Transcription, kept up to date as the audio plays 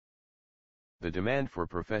The demand for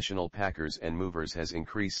professional packers and movers has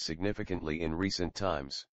increased significantly in recent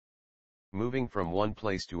times. Moving from one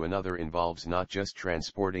place to another involves not just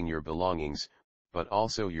transporting your belongings, but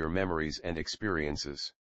also your memories and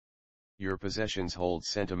experiences. Your possessions hold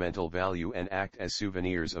sentimental value and act as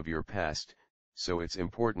souvenirs of your past, so it's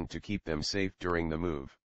important to keep them safe during the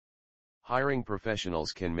move. Hiring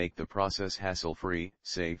professionals can make the process hassle-free,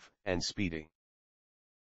 safe, and speedy.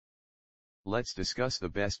 Let's discuss the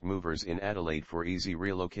best movers in Adelaide for easy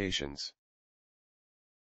relocations.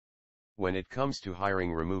 When it comes to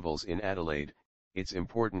hiring removals in Adelaide, it's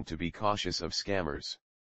important to be cautious of scammers.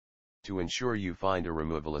 To ensure you find a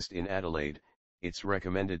removalist in Adelaide, it's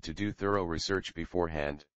recommended to do thorough research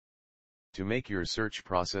beforehand. To make your search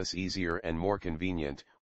process easier and more convenient,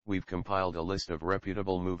 we've compiled a list of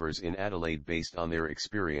reputable movers in Adelaide based on their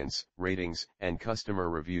experience, ratings, and customer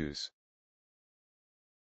reviews.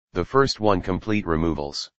 The first one: Complete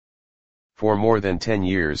Removals. For more than 10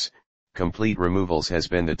 years, Complete Removals has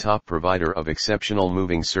been the top provider of exceptional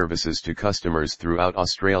moving services to customers throughout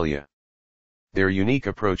Australia. Their unique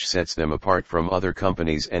approach sets them apart from other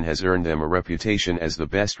companies and has earned them a reputation as the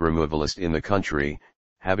best removalist in the country,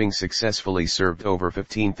 having successfully served over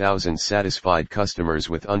 15,000 satisfied customers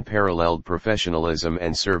with unparalleled professionalism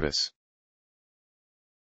and service.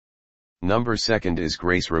 Number 2 is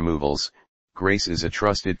Grace Removals. Grace is a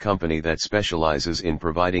trusted company that specializes in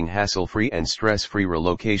providing hassle-free and stress-free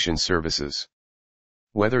relocation services.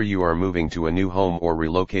 Whether you are moving to a new home or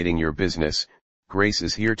relocating your business, Grace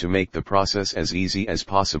is here to make the process as easy as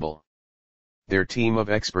possible. Their team of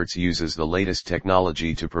experts uses the latest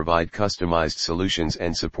technology to provide customized solutions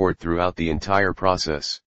and support throughout the entire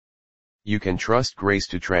process. You can trust Grace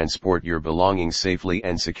to transport your belongings safely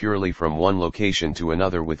and securely from one location to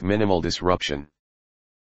another with minimal disruption.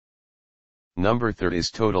 Number 3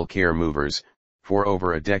 is Total Care Movers. For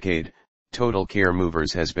over a decade, Total Care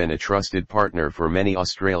Movers has been a trusted partner for many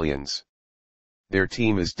Australians. Their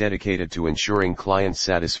team is dedicated to ensuring client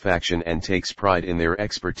satisfaction and takes pride in their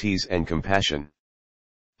expertise and compassion.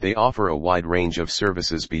 They offer a wide range of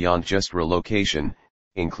services beyond just relocation,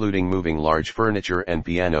 including moving large furniture and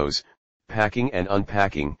pianos, packing and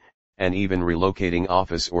unpacking, and even relocating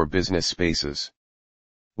office or business spaces.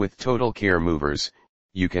 With Total Care Movers,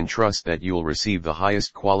 you can trust that you'll receive the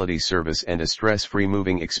highest quality service and a stress-free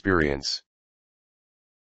moving experience.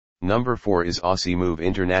 Number 4 is Aussiemove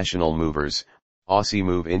International Movers.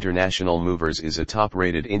 Aussiemove International Movers is a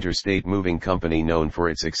top-rated interstate moving company known for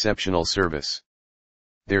its exceptional service.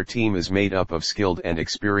 Their team is made up of skilled and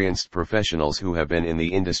experienced professionals who have been in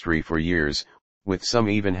the industry for years, with some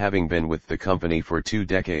even having been with the company for 2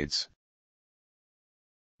 decades.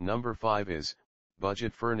 Number 5 is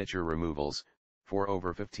Budget Furniture Removals. For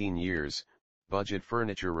over 15 years, Budget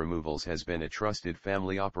Furniture Removals has been a trusted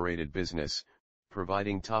family-operated business,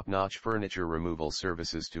 providing top-notch furniture removal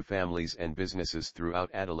services to families and businesses throughout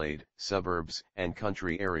Adelaide, suburbs, and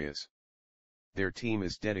country areas. Their team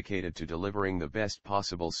is dedicated to delivering the best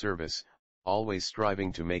possible service, always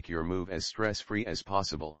striving to make your move as stress-free as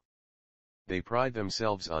possible. They pride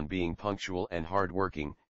themselves on being punctual and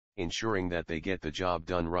hard-working, ensuring that they get the job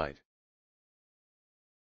done right.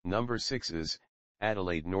 Number 6 is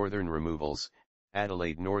Adelaide Northern Removals.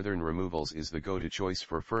 Adelaide Northern Removals is the go-to choice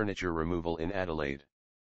for furniture removal in Adelaide.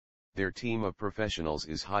 Their team of professionals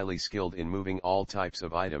is highly skilled in moving all types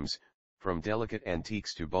of items, from delicate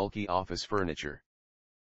antiques to bulky office furniture.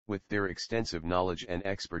 With their extensive knowledge and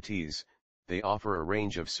expertise, they offer a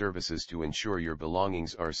range of services to ensure your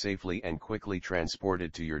belongings are safely and quickly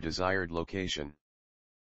transported to your desired location.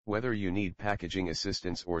 Whether you need packaging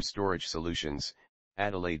assistance or storage solutions,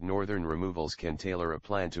 Adelaide Northern Removals can tailor a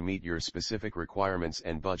plan to meet your specific requirements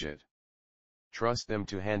and budget. Trust them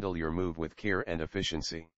to handle your move with care and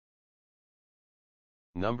efficiency.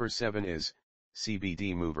 Number 7 is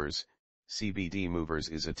CBD Movers. CBD Movers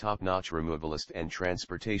is a top-notch removalist and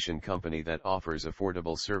transportation company that offers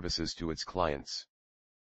affordable services to its clients.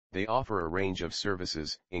 They offer a range of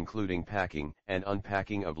services, including packing and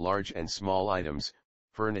unpacking of large and small items,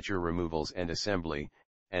 furniture removals and assembly,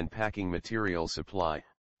 and packing material supply,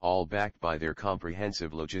 all backed by their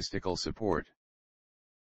comprehensive logistical support.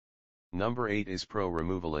 Number 8 is Pro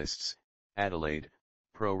Removalists Adelaide.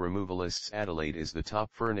 Pro Removalists Adelaide is the top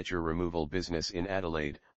furniture removal business in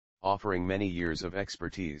Adelaide, offering many years of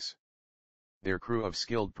expertise. Their crew of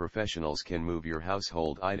skilled professionals can move your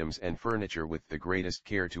household items and furniture with the greatest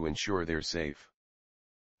care to ensure they're safe.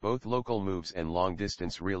 Both local moves and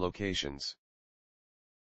long-distance relocations.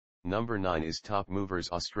 Number 9 is Top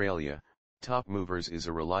Movers Australia. Top Movers is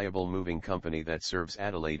a reliable moving company that serves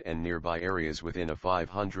Adelaide and nearby areas within a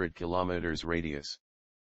 500 km radius.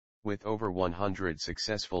 With over 100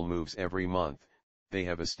 successful moves every month, they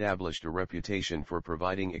have established a reputation for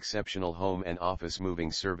providing exceptional home and office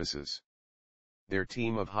moving services. Their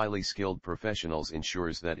team of highly skilled professionals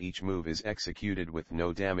ensures that each move is executed with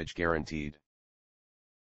no damage guaranteed.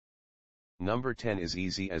 Number 10 is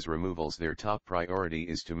easy as removals. Their top priority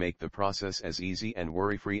is to make the process as easy and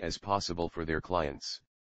worry-free as possible for their clients.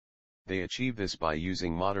 They achieve this by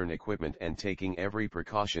using modern equipment and taking every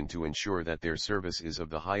precaution to ensure that their service is of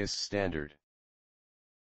the highest standard.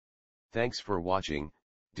 Thanks for watching.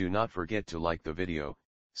 Do not forget to like the video,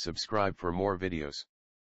 subscribe for more videos.